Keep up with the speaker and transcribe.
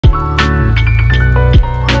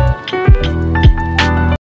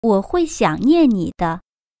我会想念你的。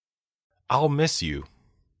I'll miss you.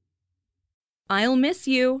 I'll miss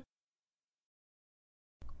you.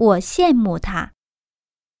 我羡慕他。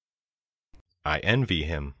I envy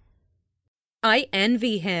him. I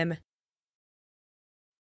envy him.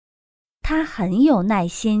 他很有耐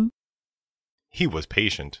心。He was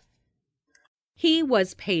patient. He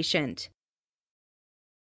was patient.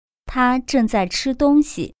 他正在吃东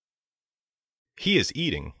西。He is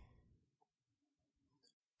eating.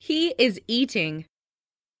 He is eating.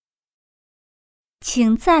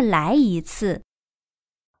 请再来一次。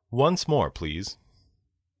Once more, please.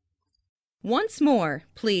 Once more,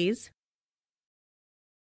 please.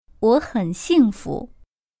 我很幸福。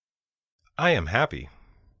I am happy.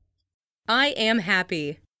 I am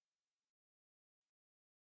happy.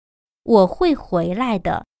 我会回来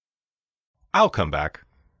的。I'll come back.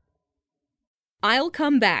 I'll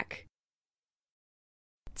come back.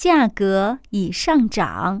 价格已上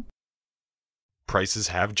涨。 Prices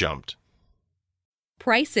have jumped.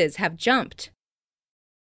 Prices have jumped.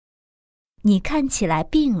 你看起来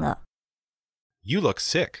病了。 You look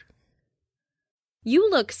sick. You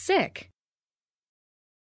look sick.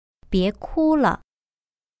 别哭了。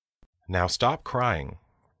 Now stop crying.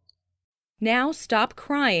 Now stop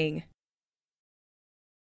crying.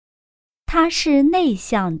 他是内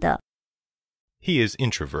向的。 He is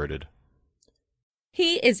introverted.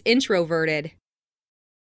 He is introverted.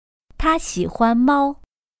 他喜欢猫。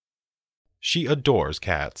 She adores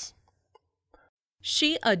cats.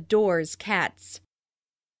 She adores cats.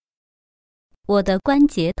 我的关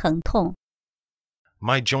节疼痛。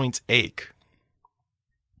 My joints ache.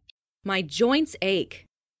 My joints ache.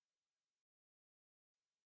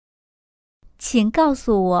 请告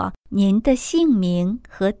诉我您的姓名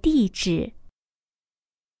和地址。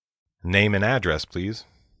 Name and address, please.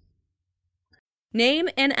 Name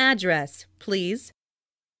and address, please.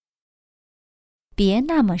 别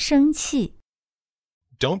那么生气。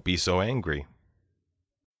 Don't be so angry.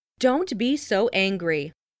 Don't be so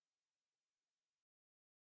angry.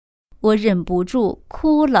 我忍不住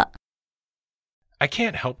哭了。 I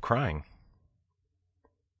can't help crying.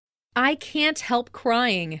 I can't help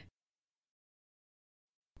crying.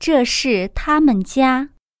 这是他们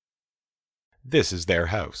家。 This is their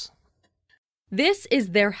house. This is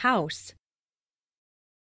their house.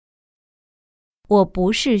 我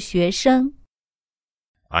不是学生。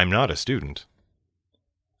 I'm not a student.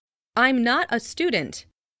 I'm not a student.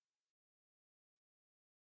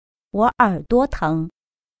 我耳朵疼。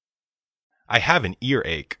 I have an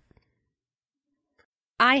earache.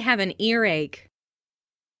 I have an earache.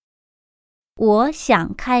 我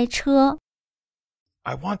想开车。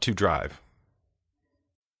 I want to drive.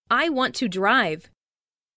 I want to drive.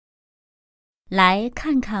 来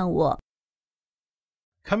看看我。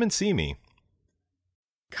 Come and see me.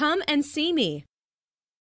 Come and see me.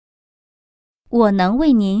 我能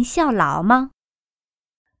为您效劳吗？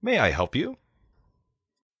 May I help you?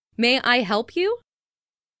 May I help you?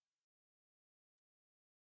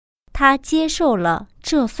 他接受了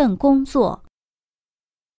这份工作。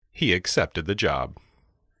 He accepted the job.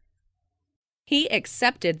 He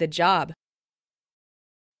accepted the job.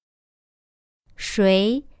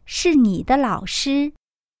 谁是你的老师？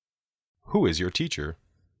 Who is your teacher?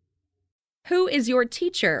 Who is your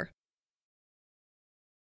teacher?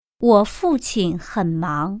 我父亲很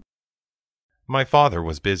忙。 My father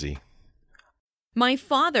was busy. My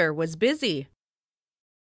father was busy.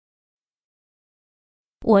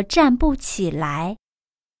 我站不起来。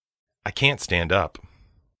 I can't stand up.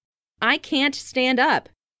 I can't stand up.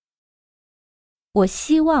 我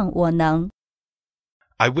希望我能。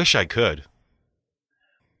 I wish I could.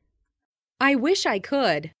 I wish I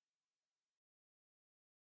could.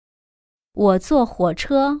 我坐火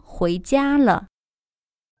车回家了。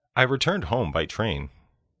 I returned home by train.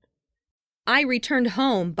 I returned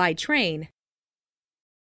home by train.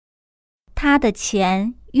 他的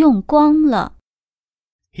钱用光了。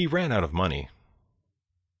 He ran out of money.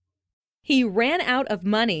 He ran out of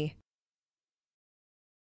money.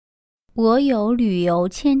 我有旅游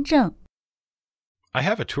签证。 I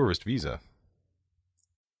have a tourist visa.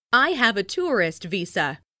 I have a tourist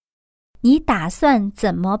visa. 你打算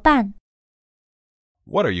怎么办？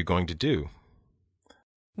 What are you going to do?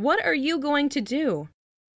 What are you going to do?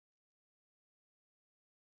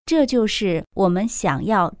 这就是我们想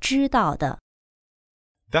要知道的。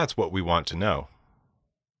 That's what we want to know.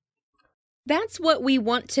 That's what we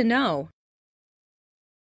want to know.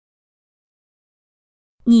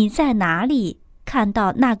 你在哪里看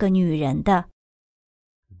到那个女人的？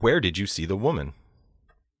 Where did you see the woman?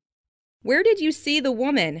 Where did you see the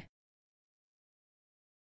woman?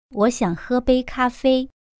 我想喝杯咖啡。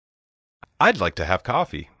I'd like to have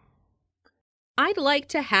coffee. I'd like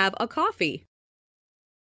to have a coffee.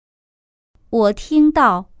 我听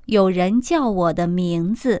到有人叫我的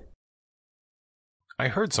名字。I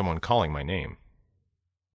heard someone calling my name.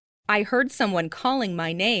 I heard someone calling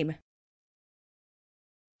my name.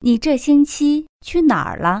 你这星期去哪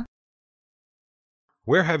儿了？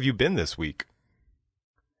 Where have you been this week?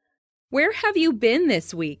 Where have you been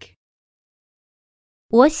this week?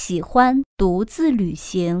 我喜欢独自旅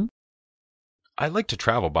行。I like to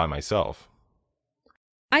travel by myself.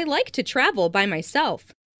 I like to travel by myself.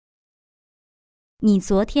 你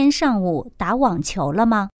昨天上午打网球了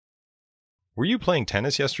吗？ Were you playing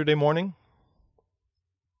tennis yesterday morning?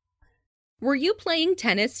 Were you playing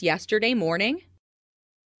tennis yesterday morning?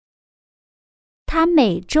 他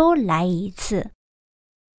每周来一次。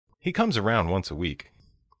 He comes around once a week.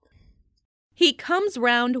 He comes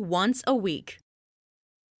round once a week.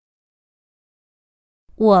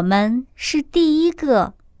 我们是第一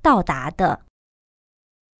个到达的。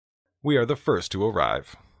 We are the first to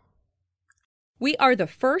arrive. We are the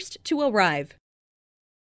first to arrive.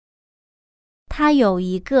 他有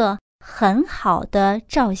一个很好的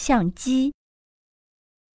照相机。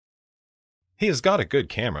 He has got a good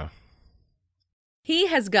camera. He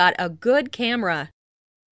has got a good camera.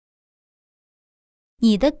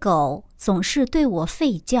 你的狗总是对我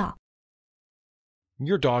吠叫。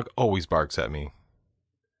 Your dog always barks at me.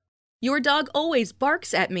 Your dog always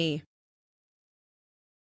barks at me.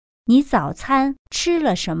 你早餐吃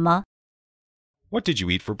了什么？ What did you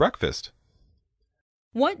eat for breakfast?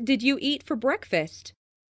 What did you eat for breakfast?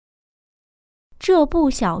 这部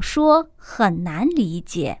小说很难理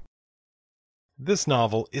解。 This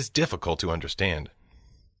novel is difficult to understand.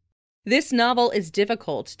 This novel is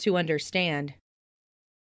difficult to understand.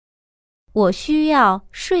 我需要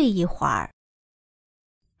睡一会儿。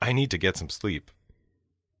 I need to get some sleep.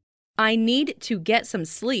 I need to get some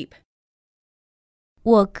sleep.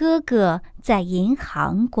 我哥哥在银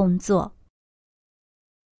行工作。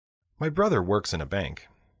 My brother works in a bank.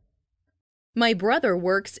 My brother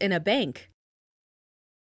works in a bank.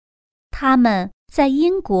 他们在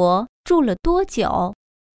英国住了多久？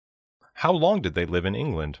 How long did they live in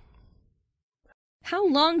England? How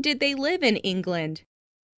long did they live in England?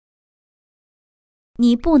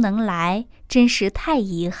 你不能来，真是太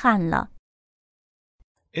遗憾了。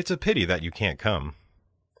 It's a pity that you can't come.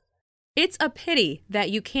 It's a pity that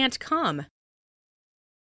you can't come.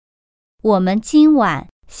 我们今晚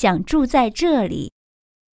想住在这里。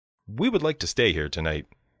 We would like to stay here tonight.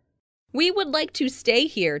 We would like to stay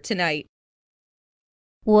here tonight.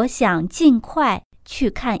 我想尽快去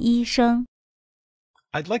看医生。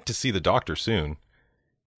 I'd like to see the doctor soon.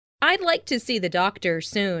 I'd like to see the doctor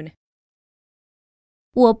soon.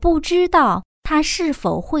 我不知道他是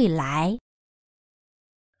否会来。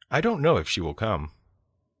 I don't know if she will come.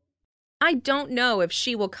 I don't know if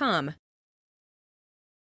she will come.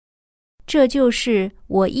 这就是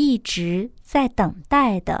我一直在等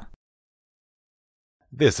待的。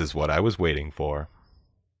 This is what I was waiting for.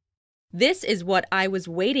 This is what I was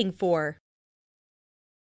waiting for.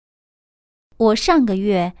 我上个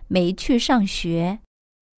月没去上学。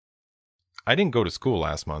 I didn't go to school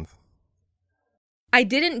last month. I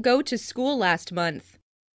didn't go to school last month.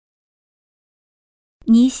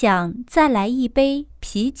 你想再来一杯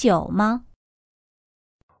啤酒吗？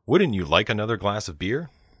 Wouldn't you like another glass of beer?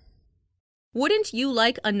 Wouldn't you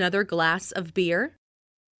like another glass of beer?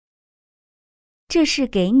 这是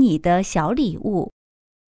给你的小礼物。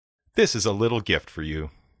 This is a little gift for you.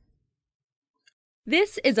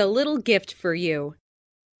 This is a little gift for you.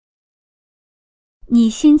 你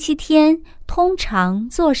星期天通常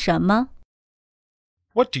做什么？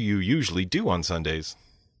 What do you usually do on Sundays?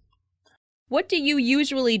 What do you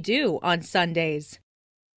usually do on Sundays?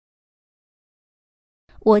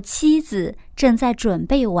 我妻子正在准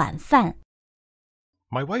备晚饭。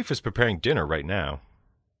 My wife is preparing dinner right now.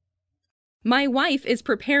 My wife is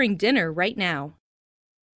preparing dinner right now.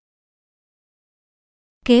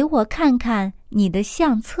 给我看看你的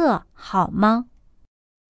相册好吗？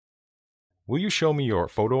 Will you show me your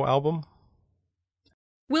photo album?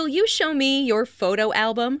 Will you show me your photo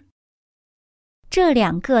album? 这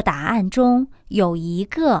两个答案中有一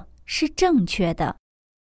个是正确的。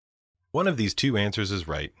 One of these two answers is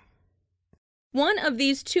right. One of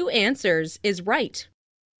these two answers is right.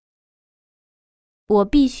 我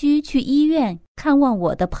必须去医院看望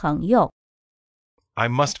我的朋友。 I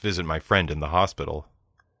must visit my friend in the hospital.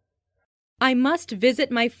 I must visit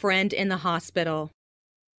my friend in the hospital.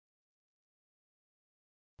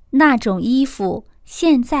 那种衣服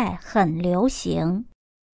现在很流行。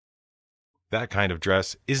 That kind of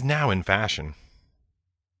dress is now in fashion.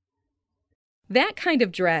 That kind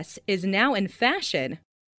of dress is now in fashion.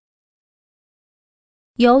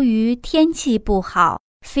 由于天气不好，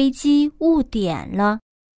飞机误点了。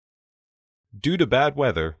Due to bad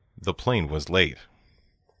weather, the plane was late.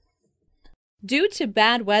 Due to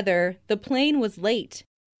bad weather, the plane was late.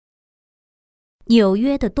 纽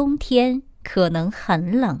约的冬天可能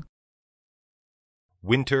很冷。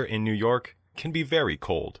Winter in New York can be very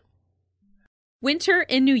cold. Winter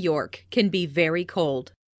in New York can be very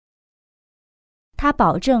cold. 他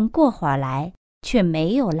保证过会儿来，却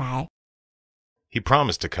没有来。He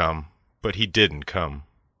promised to come, but he didn't come.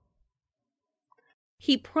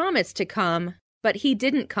 He promised to come, but he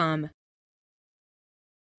didn't come.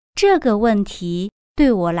 这个问题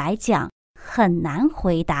对我来讲很难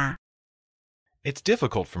回答。It's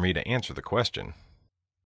difficult for me to answer the question.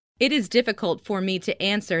 It is difficult for me to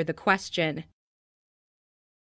answer the question.